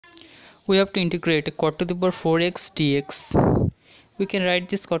we have to integrate cot to the power 4x dx. We can write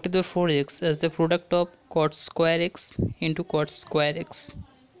this cot to the power 4x as the product of cot square x into cot square x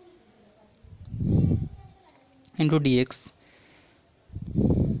into dx,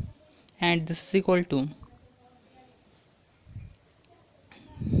 and this is equal to,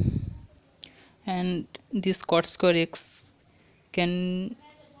 and this cot square x can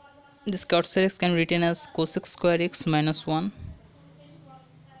be written as cosec square x minus 1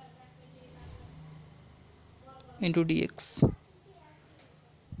 into dx.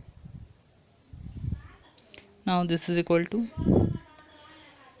 Now this is equal to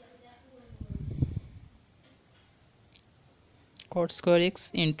cot square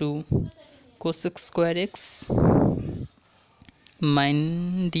x into cosec square x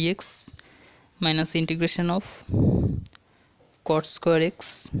minus dx minus integration of cot square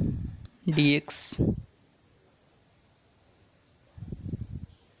x dx.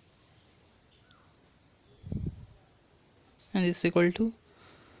 And this is equal to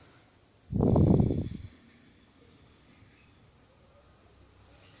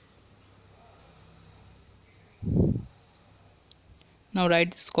now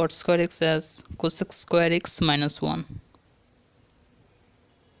write this cot square x as cosec square x minus 1.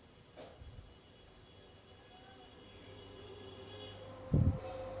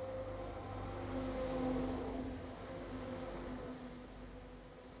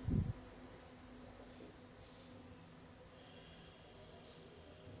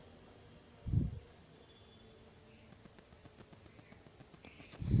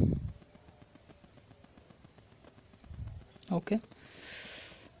 Okay,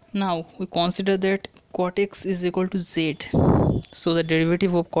 now we consider that cot x is equal to z, so the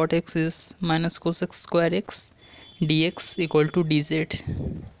derivative of cot x is minus cosec square x dx equal to dz.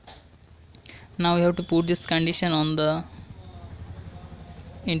 Now we have to put this condition on the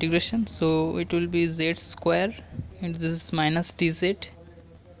integration, so it will be z square and this is minus dz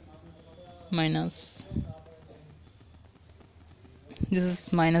minus this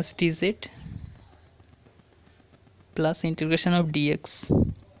is minus dz plus integration of dx.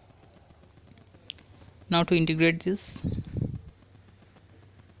 Now to integrate this,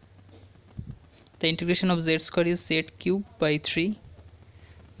 the integration of z square is z cube by 3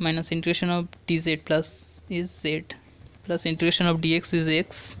 minus integration of dz plus is z plus integration of dx is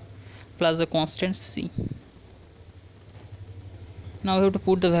x plus the constant c. Now we have to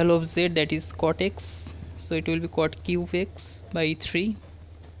put the value of z, that is cot x, so it will be cot cube x by 3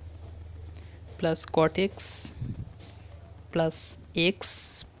 plus cot x plus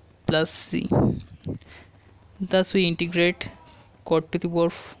x plus c. Thus we integrate cot to the power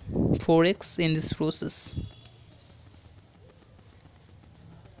 4x in this process.